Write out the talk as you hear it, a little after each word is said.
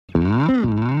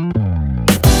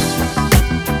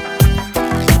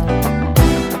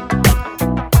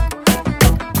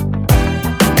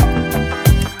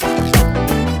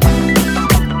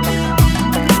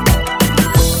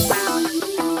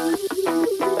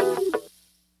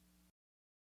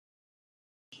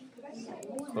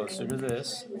Closer to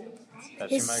this.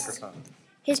 That's your microphone.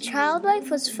 His child life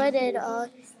was fun and all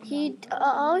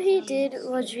he did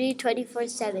was read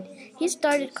 24/7. He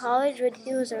started college when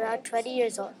he was around 20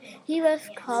 years old. He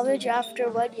left college after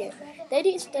 1 year. Then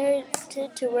he started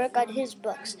to work on his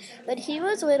books. When he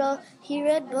was little, he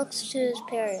read books to his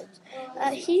parents.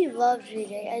 He loved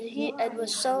reading and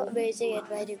was so amazing at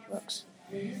writing books.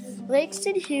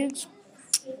 Langston Hughes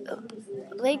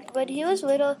when he was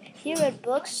little, he read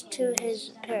books to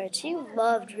his parents. He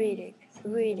loved reading.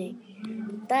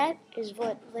 That is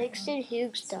what Langston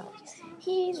Hughes does.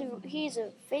 He's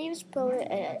a famous poet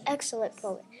and an excellent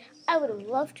poet. I would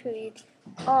love to read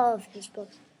all of his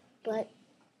books, but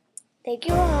thank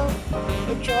you all.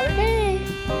 Enjoy your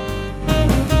day.